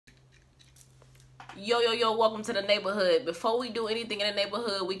Yo, welcome to the neighborhood. Before we do anything in the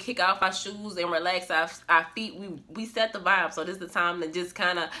neighborhood, we kick off our shoes and relax our feet. We set the vibe. So this is the time to just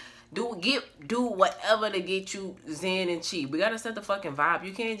kind of do whatever to get you zen and cheap. We gotta set the fucking vibe.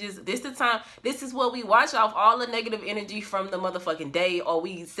 You can't just, this the time, this is where we wash off all the negative energy from the motherfucking day, or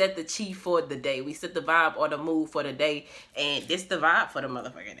we set the chi for the day. We set the vibe or the mood for the day, and this the vibe for the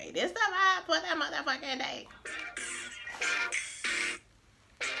motherfucking day. This the vibe for the motherfucking day.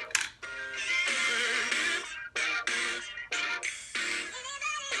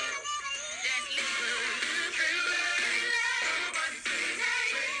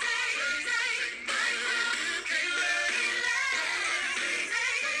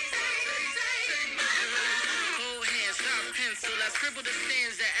 Scribble the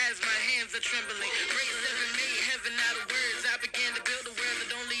stanza as my hands are trembling. Great seven made heaven out of words. I began to build a world that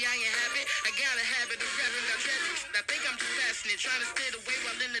only I inhabit. I got a habit of rapping about tragedy. I think I'm too passionate, trying to steer the way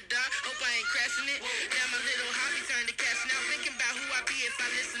while in the dark. Hope I ain't crashing it. Now my little hobby turned to cash now. Thinking about who I be if I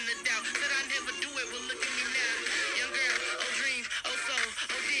listen to doubt. Said I never do it, well look at me now. Young girl, oh dream, oh soul,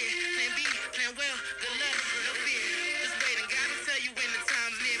 oh dear. Plan B, plan well, good luck, no fear. Just wait, I gotta tell you when the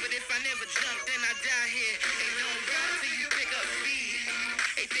time's near. But if I never jump, then I die here. Ain't no ride till you pick up speed.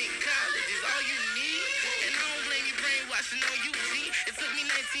 They think college is all you need. And I don't blame you brainwashing on you, see. It took me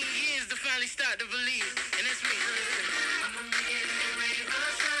 19 years to finally start to believe. And that's me. Listen, I'ma make it rain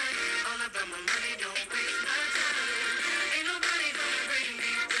or shine. All about my money, don't waste my time. Ain't nobody gonna bring me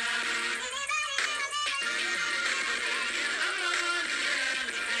down. I'm on to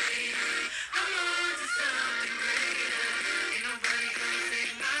elevate. I'm on to something greater. Ain't nobody gonna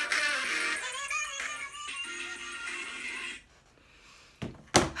take my crown.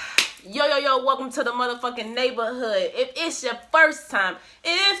 Yo, welcome to the motherfucking neighborhood. If it's your first time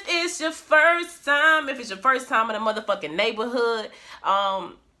in the motherfucking neighborhood,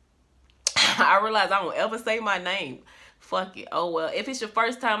 I realize I won't ever say my name. Fuck it. Oh well. If it's your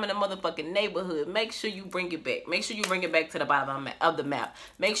first time in the motherfucking neighborhood, make sure you bring it back. Make sure you bring it back to the bottom of the map.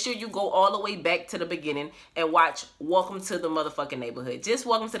 Make sure you go all the way back to the beginning and watch Welcome to the motherfucking neighborhood. Just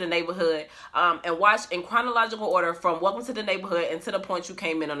Welcome to the neighborhood, and watch in chronological order from Welcome to the neighborhood and to the point you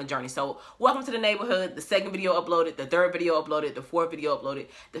came in on the journey. So Welcome to the neighborhood, the second video uploaded, the third video uploaded, the fourth video uploaded,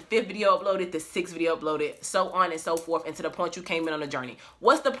 the fifth video uploaded, the sixth video uploaded, so on and so forth, and to the point you came in on the journey.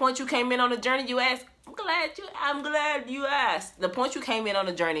 What's the point you came in on the journey, you ask? I'm glad you asked. The point you came in on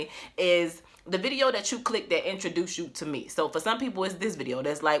the journey is the video that you clicked that introduced you to me. So for some people, it's this video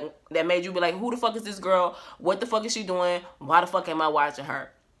that's like, that made you be like, who the fuck is this girl? What the fuck is she doing? Why the fuck am I watching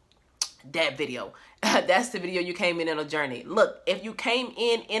her? That video. That's the video you came in on a journey. Look, if you came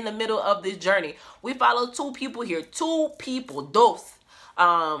in the middle of this journey, we follow two people here. Two people. Dos.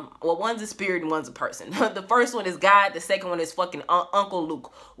 Well, one's a spirit and one's a person. The first one is God. The second one is fucking Uncle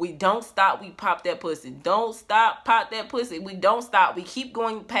Luke. We don't stop. We pop that pussy. Don't stop. Pop that pussy. We don't stop. We keep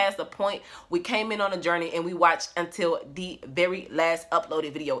going past the point. We came in on a journey and we watched until the very last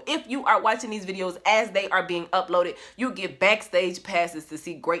uploaded video. If you are watching these videos as they are being uploaded, you get backstage passes to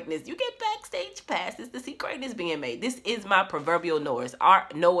see greatness. You get backstage passes to see greatness being made. This is my proverbial Noah's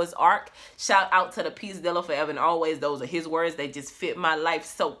Ark. Shout out to the Peace Dilla forever and always. Those are his words. They just fit my life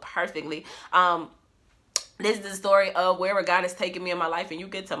so perfectly. This is the story of wherever God has taken me in my life, and you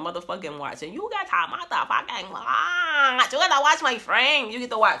get to motherfucking watch. And you got to motherfucking watch. You got to watch, my friend. You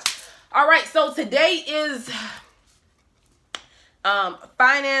get to watch. All right, so today is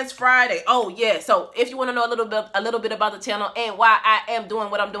Finance Friday. Oh yeah, so if you want to know a little bit about the channel and why I am doing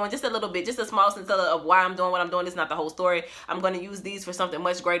what I'm doing, just a little bit, just a small sense of why I'm doing what I'm doing. It's not the whole story. I'm going to use these for something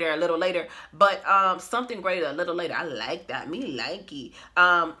much greater a little later, but something greater a little later. I like that. Me like it.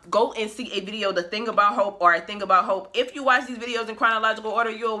 Go and see a video, The Thing About Hope, or A Thing About Hope. If you watch these videos in chronological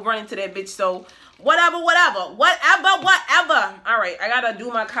order, you'll run into that bitch. So whatever. All right, I gotta do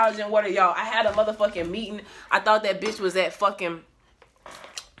my collagen water, y'all. I had a motherfucking meeting. I thought that bitch was at fucking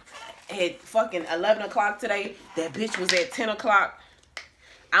 11 o'clock today. That bitch was at 10 o'clock.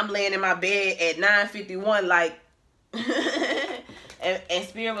 I'm laying in my bed at 9:51, like, and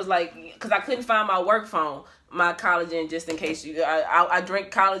Spirit was like, because I couldn't find my work phone, my collagen, just in case you, I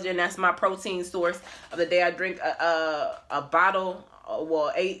drink collagen. That's my protein source of the day. I drink a bottle,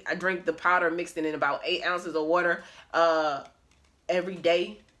 well, I drink the powder mixed in about 8 ounces of water every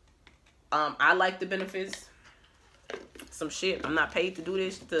day. I like the benefits. Some shit. I'm not paid to do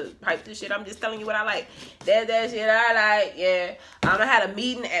this, to pipe this shit. I'm just telling you what I like. That's that shit I like. Yeah. I had a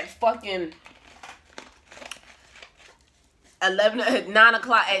meeting at fucking 9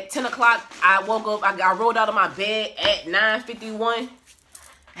 o'clock. At 10 o'clock, I woke up. I rolled out of my bed at 9:51.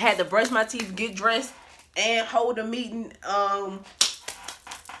 I had to brush my teeth, get dressed, and hold a meeting.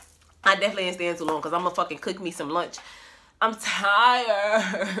 I I definitely ain't staying too long because I'm gonna fucking cook me some lunch. I'm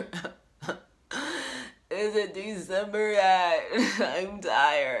tired. Is it December yet? I'm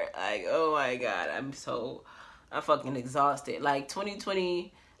tired. Like, oh my God. I'm fucking exhausted. Like,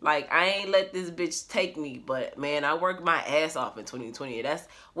 2020, like, I ain't let this bitch take me. But, man, I worked my ass off in 2020. That's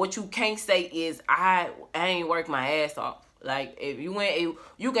what you can't say is I ain't worked my ass off. Like, if you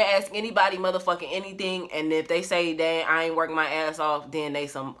can ask anybody motherfucking anything. And if they say, dang, I ain't working my ass off, then they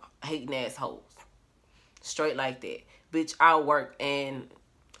some hating ass hoes. Straight like that. Bitch, I work and,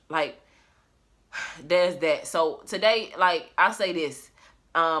 like, there's that. So today, like, I'll say this.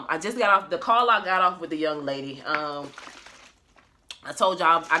 I just got off the call. I got off with the young lady. I told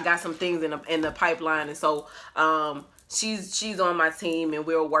y'all I got some things in the pipeline, and so she's on my team and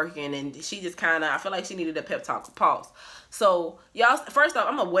we're working, and she just kind of, I feel like she needed a pep talk. Pause. So y'all, first off,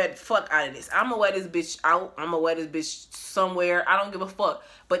 I'm gonna wear the fuck out of this. I'm gonna wear this bitch out. I'm gonna wear this bitch somewhere. I don't give a fuck.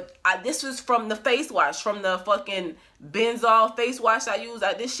 But this was from the face wash, from the fucking Benzol face wash I use.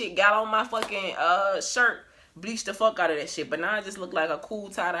 This shit got on my fucking shirt. Bleached the fuck out of that shit. But now I just look like a cool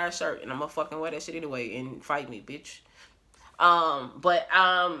tie-dye shirt, and I'm gonna fucking wear that shit anyway and fight me, bitch. I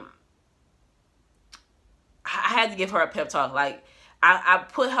had to give her a pep talk. Like, I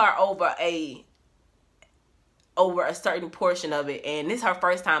put her over a certain portion of it, and this is her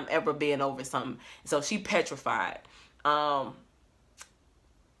first time ever being over something, so she petrified.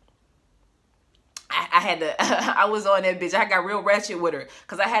 I had to, I was on that bitch. I got real ratchet with her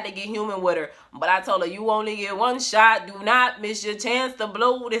because I had to get human with her. But I told her, you only get one shot. Do not miss your chance to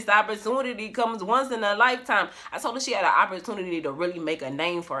blow. This opportunity comes once in a lifetime. I told her she had an opportunity to really make a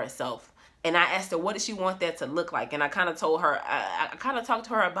name for herself. And I asked her, what does she want that to look like? And I kind of told her, I kind of talked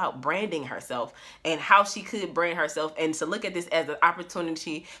to her about branding herself and how she could brand herself, and to look at this as an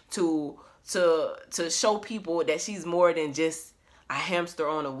opportunity to show people that she's more than just a hamster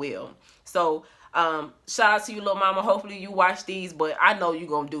on a wheel. So, shout out to you, little mama. Hopefully you watch these, but I know you're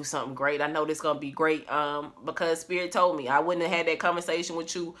gonna do something great. I know this gonna be great, because Spirit told me I wouldn't have had that conversation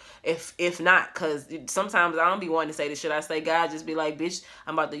with you if not, because sometimes I don't be wanting to say this shit. I say, God, just be like, bitch,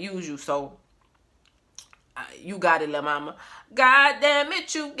 I'm about to use you, so you got it, little mama. God damn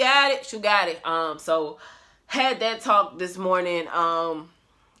it, you got it. You got it. So had that talk this morning.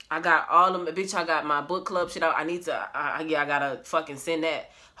 I got all of them, bitch. I got my book club shit out. I need to, yeah, I gotta fucking send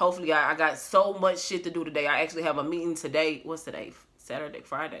that. Hopefully, I got so much shit to do today. I actually have a meeting today. What's today? Saturday,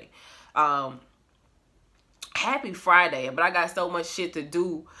 Friday. Happy Friday, but I got so much shit to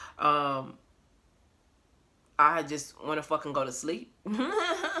do. I just want to fucking go to sleep.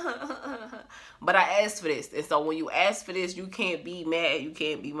 But I asked for this. And so when you ask for this, you can't be mad. You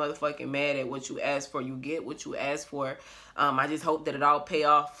can't be motherfucking mad at what you asked for. You get what you asked for. I just hope that it all pay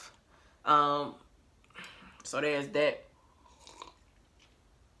off. So there's that.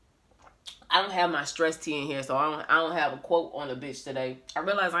 I don't have my stress tea in here, so I don't have a quote on the bitch today. I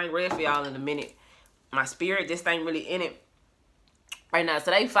realize I ain't read for y'all in a minute. My spirit just ain't really in it right now.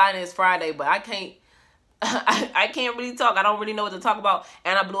 Today Finance Friday, but I can't I can't really talk. I don't really know what to talk about,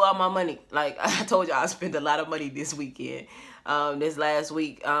 and I blew all my money. Like I told you, I spent a lot of money this weekend, this last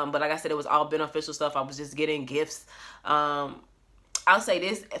week. But like I said, it was all beneficial stuff. I was just getting gifts. I'll say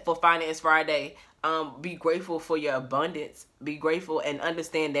this for Finance Friday. Be grateful for your abundance. Be grateful and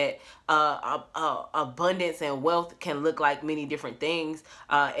understand that abundance and wealth can look like many different things.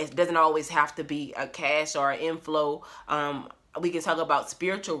 It doesn't always have to be a cash or an inflow. We can talk about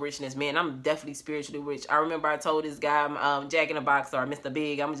spiritual richness, man. I'm definitely spiritually rich. I remember I told this guy, Jack in the Box, or Mr.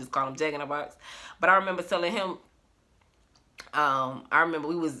 Big. I'm just call him Jack in the Box. But I remember telling him, I remember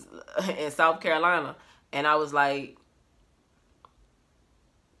we was in South Carolina, and I was like,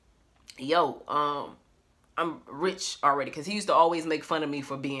 yo, I'm rich already, because he used to always make fun of me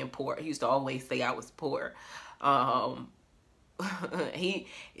for being poor. He used to always say I was poor. He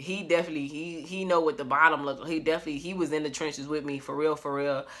definitely he know what the bottom look. He was in the trenches with me for real.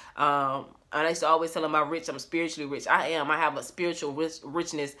 And I used to always tell him I'm rich. I'm spiritually rich. I am. I have a spiritual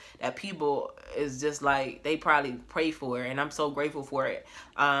richness that people is just like, they probably pray for, and I'm so grateful for it.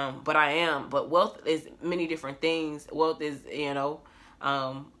 But I am. But wealth is many different things. Wealth is, you know,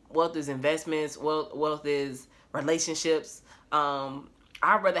 wealth is investments. Wealth is relationships.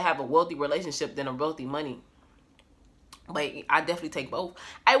 I'd rather have a wealthy relationship than a wealthy money. But I definitely take both.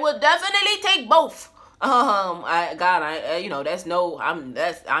 I will definitely take both. you know, I'm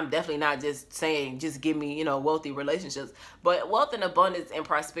definitely not just saying just give me, you know, wealthy relationships, but wealth and abundance and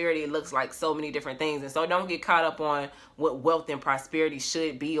prosperity looks like so many different things. And so don't get caught up on what wealth and prosperity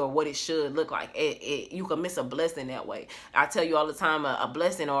should be or what it should look like. You can miss a blessing that way. I tell you all the time, a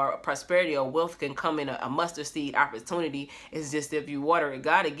blessing or prosperity or wealth can come in a mustard seed opportunity. It's just if you water it.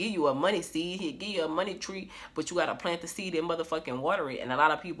 God will give you a money seed, he'll give you a money tree, but you got to plant the seed and motherfucking water it. And a lot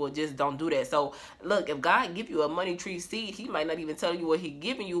of people just don't do that. So look, if God give you a money tree seed, he might not even tell you what he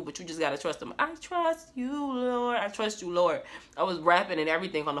giving you, but you just got to trust him. I trust you, Lord. I trust you, Lord. I was rapping and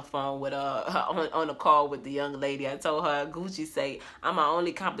everything on the phone with on the call with the young lady. I told her, Gucci say, I'm my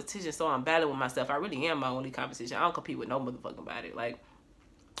only competition, so I'm battling with myself. I really am my only competition. I don't compete with no motherfucking body. Like,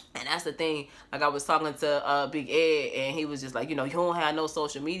 and that's the thing. Like, I was talking to Big Ed, and he was just like, you know, you don't have no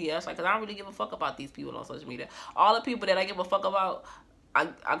social media. I was like, because I don't really give a fuck about these people on social media. All the people that I give a fuck about, I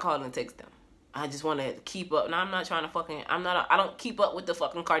call and text them. I just want to keep up. Now, I'm not trying to fucking, I don't keep up with the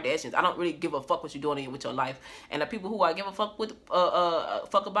fucking Kardashians. I don't really give a fuck what you're doing with your life. And the people who I give a fuck with,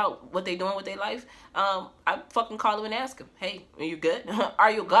 fuck about what they doing with their life, I fucking call them and ask them, hey, are you good?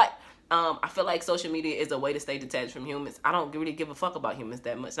 Are you good? I feel like social media is a way to stay detached from humans. I don't really give a fuck about humans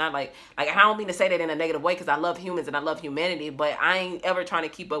that much. Not like I don't mean to say that in a negative way, because I love humans and I love humanity, but I ain't ever trying to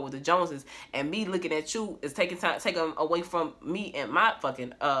keep up with the Joneses. And me looking at you is taking away from me and my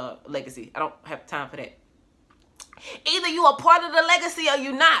fucking legacy. I don't have time for that. Either you are part of the legacy or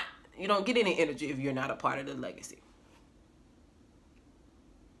you're not. You don't get any energy if you're not a part of the legacy.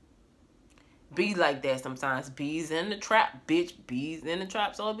 Be like that sometimes. Bees in the trap, bitch. Bees in the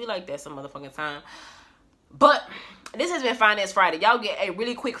trap. So it'll be like that some motherfucking time. But this has been Finance Friday. Y'all get a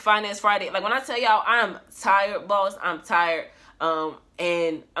really quick Finance Friday. Like, when I tell y'all I'm tired, boss, I'm tired.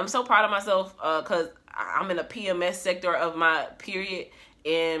 And I'm so proud of myself because I'm in a PMS sector of my period.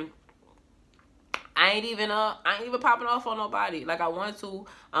 And I ain't even popping off on nobody like I want to.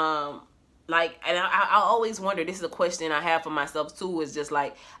 Like, and I always wonder, this is a question I have for myself too, is just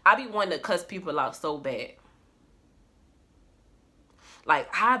like, I be wanting to cuss people out so bad. Like,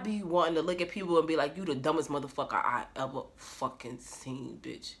 I be wanting to look at people and be like, you the dumbest motherfucker I ever fucking seen,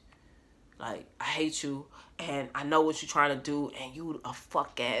 bitch. Like, I hate you, and I know what you're trying to do, and you a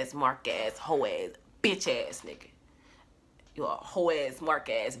fuck-ass, mark-ass, hoe-ass, bitch-ass nigga. You a hoe-ass,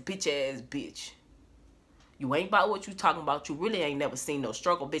 mark-ass, bitch-ass bitch. You ain't about what you talking about. You really ain't never seen no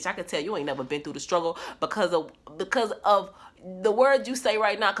struggle, bitch. I can tell you ain't never been through the struggle because of the words you say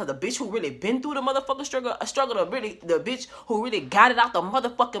right now. Because a bitch who really been through the motherfucking struggle, the bitch who really got it out the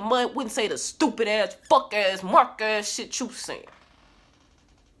motherfucking mud wouldn't say the stupid ass, fuck ass, mark ass shit you saying.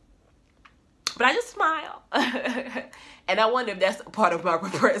 But I just smile, and I wonder if that's part of my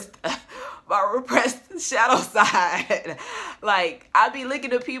repressed shadow side. Like, I be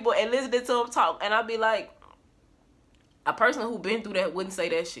looking at people and listening to them talk, and I be like, a person who been through that wouldn't say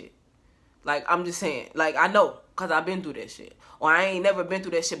that shit. Like, I'm just saying. Like, I know, because I've been through that shit. Or I ain't never been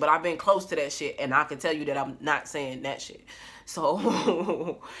through that shit, but I've been close to that shit. And I can tell you that I'm not saying that shit.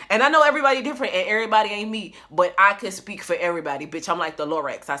 So, and I know everybody different and everybody ain't me. But I can speak for everybody, bitch. I'm like the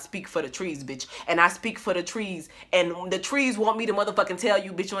Lorax. I speak for the trees, bitch. And I speak for the trees. And the trees want me to motherfucking tell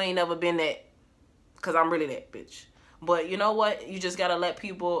you, bitch, you ain't never been that. Because I'm really that, bitch. But you know what? You just got to let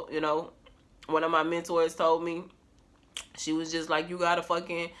people, you know. One of my mentors told me, she was just like, you gotta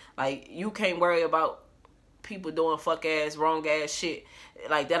fucking, like, you can't worry about people doing fuck ass, wrong ass shit.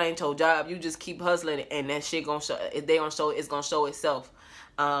 Like, that ain't your job. You just keep hustling and that shit gonna show, if they gonna show, it's gonna show itself.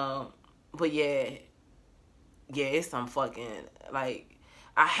 But yeah, it's some fucking, like,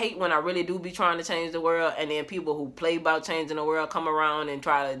 I hate when I really do be trying to change the world and then people who play about changing the world come around and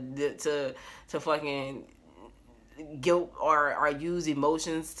try to fucking guilt or use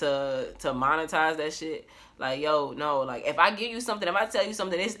emotions to monetize that shit. Like, yo, no, like, if I give you something, if I tell you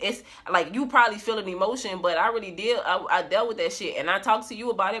something, it's like, you probably feel an emotion, but I really did, I dealt with that shit, and I talked to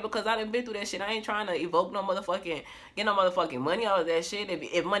you about it because I done been through that shit. I ain't trying to evoke no motherfucking, get no motherfucking money out of that shit.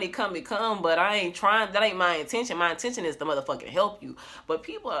 If money come, it come, but I ain't trying, that ain't my intention. My intention is to motherfucking help you. But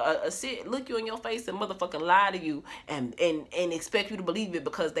people sit, look you in your face and motherfucking lie to you and expect you to believe it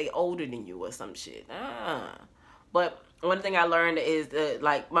because they older than you or some shit. But one thing I learned is that,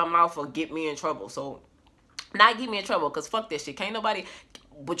 like, my mouth will get me in trouble. So, not get me in trouble, because fuck that shit. Can't nobody,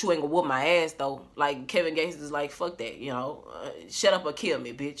 but you ain't gonna whoop my ass, though. Like, Kevin Gates is like, fuck that, you know. Shut up or kill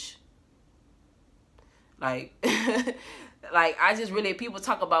me, bitch. Like, like, I just really, people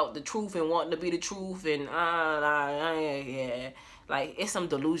talk about the truth and wanting to be the truth, and, yeah. Like, it's some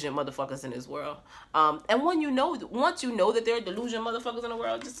delusion motherfuckers in this world. And once you know that there are delusion motherfuckers in the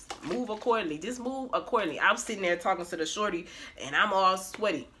world, just move accordingly. Just move accordingly. I'm sitting there talking to the shorty, and I'm all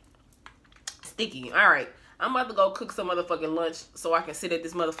sweaty. sticky. All right. I'm about to go cook some motherfucking lunch so I can sit at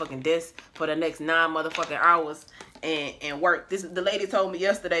this motherfucking desk for the next 9 motherfucking hours and work. The lady told me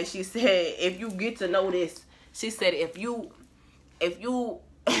yesterday, she said, if you get to know this, she said, if you if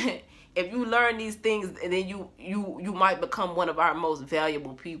you learn these things, and then you might become one of our most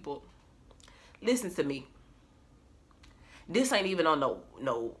valuable people. Listen to me. This ain't even on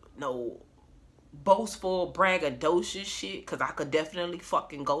no boastful, braggadocious shit, because I could definitely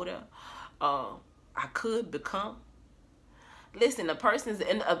fucking go there. I could become. Listen, a person's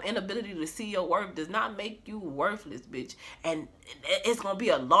inability to see your worth does not make you worthless, bitch. And it's going to be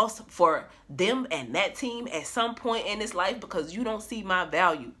a loss for them and that team at some point in this life because you don't see my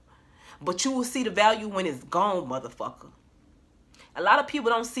value. But you will see the value when it's gone, motherfucker. A lot of people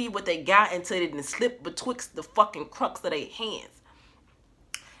don't see what they got until it didn't slip betwixt the fucking crux of their hands.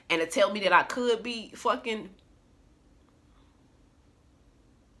 And to tell me that I could be fucking...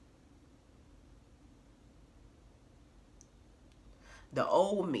 the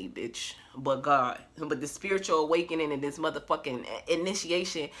old me, bitch. But God. But the spiritual awakening and this motherfucking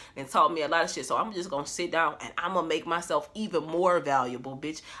initiation and taught me a lot of shit. So I'm just gonna sit down and I'm gonna make myself even more valuable,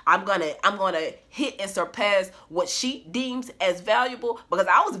 bitch. I'm gonna hit and surpass what she deems as valuable, because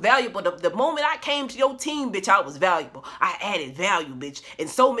I was valuable. The moment I came to your team, bitch, I was valuable. I added value, bitch, in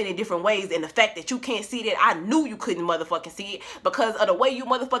so many different ways. And the fact that you can't see that, I knew you couldn't motherfucking see it because of the way you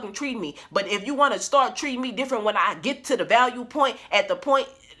motherfucking treat me. But if you want to start treating me different when I get to the value point, at the point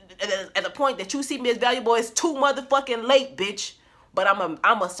that you see me as valuable, it's too motherfucking late, bitch. But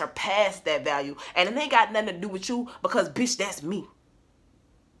I'ma surpass that value. And it ain't got nothing to do with you because, bitch, that's me.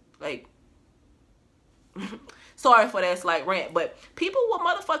 Like, sorry for that slight rant, but people will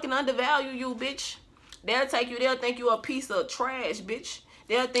motherfucking undervalue you, bitch. They'll think you a piece of trash, bitch.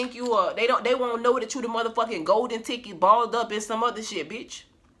 They'll think you they won't know that you the motherfucking golden ticket balled up in some other shit, bitch.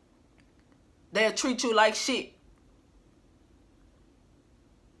 They'll treat you like shit.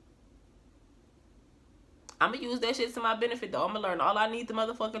 I'm gonna use that shit to my benefit though. I'm gonna learn all I need to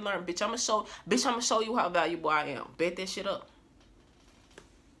motherfucking learn. Bitch, I'm gonna show you how valuable I am. Bet that shit up.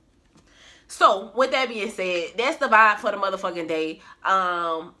 So, with that being said, that's the vibe for the motherfucking day.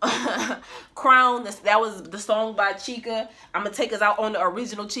 Crown, that was the song by Chica. I'm gonna take us out on the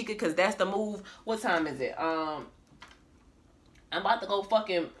original Chica because that's the move. What time is it? I'm about to go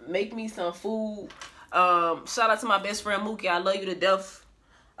fucking make me some food. Shout out to my best friend Mookie. I love you to death.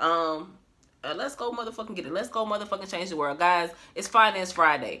 Let's go motherfucking get it. Let's go motherfucking change the world. Guys, it's Finance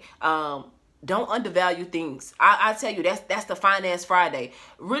Friday. Don't undervalue things. I tell you, that's the Finance Friday.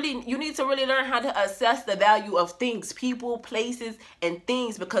 Really, you need to really learn how to assess the value of things, people, places, and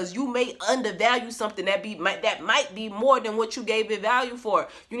things, because you may undervalue something that might be more than what you gave it value for.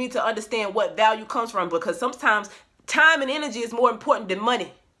 You need to understand what value comes from, because sometimes time and energy is more important than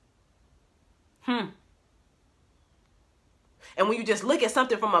money. And when you just look at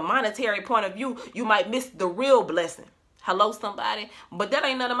something from a monetary point of view, you might miss the real blessing. Hello, somebody? But that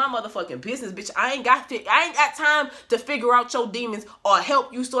ain't none of my motherfucking business, bitch. I ain't got time to figure out your demons or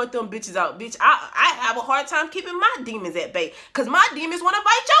help you sort them bitches out, bitch. I have a hard time keeping my demons at bay, because my demons want to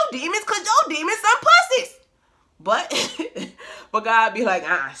fight your demons, because your demons some pussies. But God be like,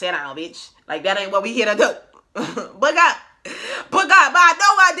 sit down, bitch. Like, that ain't what we here to do. But I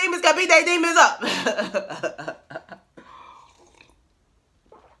know my demons can beat their demons up.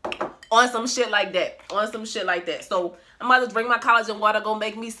 On some shit like that. So I'm about to drink my collagen water, go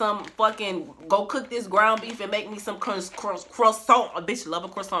make me some go cook this ground beef and make me some croissant. A bitch love a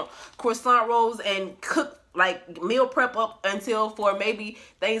croissant rolls, and cook, like, meal prep up until for maybe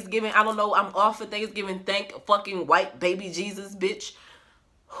Thanksgiving. I don't know. I'm off for Thanksgiving. Thank fucking white baby Jesus, bitch.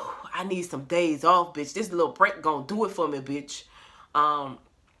 I need some days off, bitch. This little break gonna do it for me, bitch. And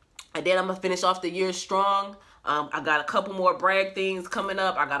then I'm gonna finish off the year strong. I got a couple more brag things coming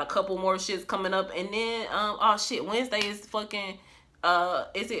up. I got a couple more shits coming up. And then, oh shit, Wednesday is fucking,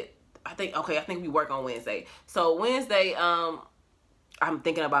 is it? I think we work on Wednesday. So Wednesday, I'm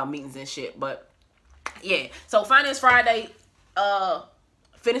thinking about meetings and shit. But yeah, so Finance Friday,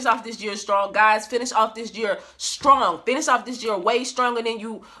 finish off this year strong. Guys, finish off this year strong. Finish off this year way stronger than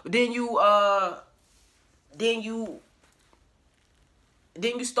you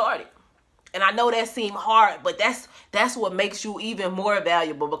started. And I know that seemed hard, but that's what makes you even more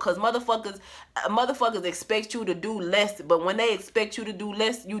valuable, because motherfuckers expect you to do less, but when they expect you to do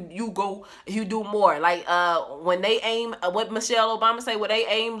less, you do more. Like when they aim, what Michelle Obama say, when they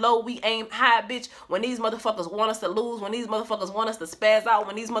aim low, we aim high, bitch. When these motherfuckers want us to lose, when these motherfuckers want us to spaz out,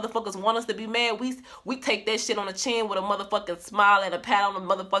 when these motherfuckers want us to be mad, we take that shit on the chin with a motherfucking smile and a pat on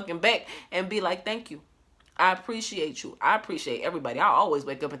the motherfucking back and be like, thank you. I appreciate you. I appreciate everybody. I always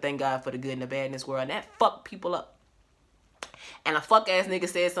wake up and thank God for the good and the bad in this world. And that fuck people up. And a fuck ass nigga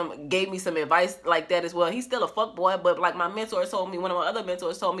said gave me some advice like that as well. He's still a fuck boy, but like my mentor told me, one of my other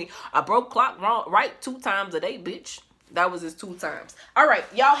mentors told me, a broke clock right 2 times a day, bitch. That was his 2 times. All right,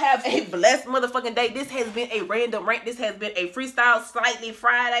 y'all have a blessed motherfucking day. This has been a random rant. This has been a freestyle slightly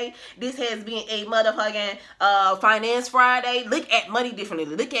Friday. This has been a motherfucking finance Friday. Look at money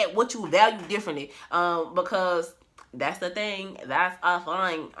differently. Look at what you value differently. Because that's the thing. That's a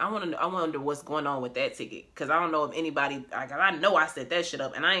thing. I wonder what's going on with that ticket. Because I don't know if anybody, I know I set that shit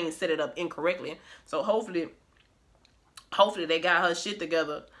up and I ain't set it up incorrectly. So hopefully they got her shit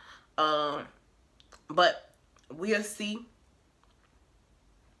together. But we'll see.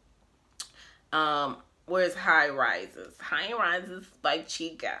 Where's High Rises? High Rises by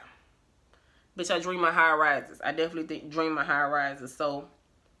Chica. Bitch, I dream my high rises. I definitely dream my high rises. So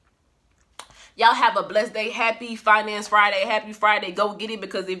y'all have a blessed day. Happy Finance Friday. Happy Friday. Go get it,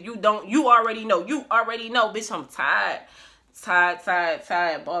 because if you don't, you already know. You already know, bitch. I'm tired.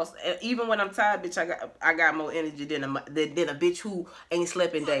 Tired, boss. And even when I'm tired, bitch, I got more energy than a bitch who ain't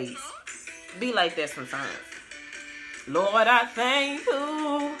slept in days. Be like that sometimes. Lord, I thank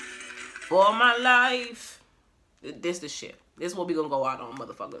you for my life. This the shit. This is what we gonna go out on,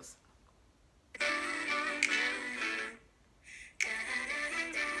 motherfuckers.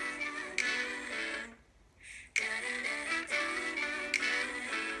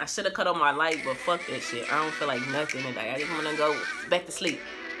 I should have cut on my light, but fuck that shit. I don't feel like nothing today. I just want to go back to sleep.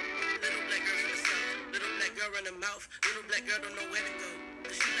 Little black girl in the mouth. Little black girl don't know where to go.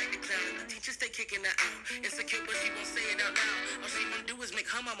 She like the clown and the teachers stay kicking her out. Insecure, but she won't say it out loud. All she wanna do is make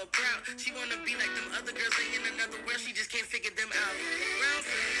her mama proud. She wanna be like them other girls in another world. She just can't figure them out. Round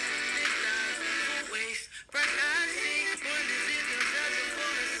face, thick thighs, full waist, bright eyes. She wonders if you're judging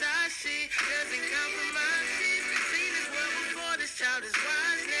for the size. She doesn't compromise. She's seen this world before. This child is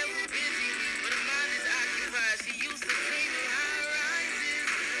wise, never busy, but her mind is occupied. She used to dream of high rises,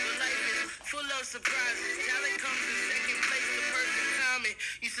 but life is full of surprises. Talent comes in second place, the perfect timing.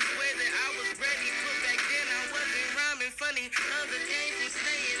 Used to swear that I was ready, but back then I wasn't rhyming. Funny, other games was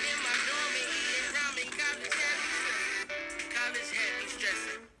staying in my dorm and eating ramen. College had me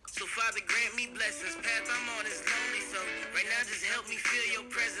stressing. So Father grant me blessings. Path I'm on is lonely, so right now just help me feel your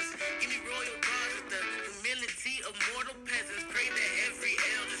presence.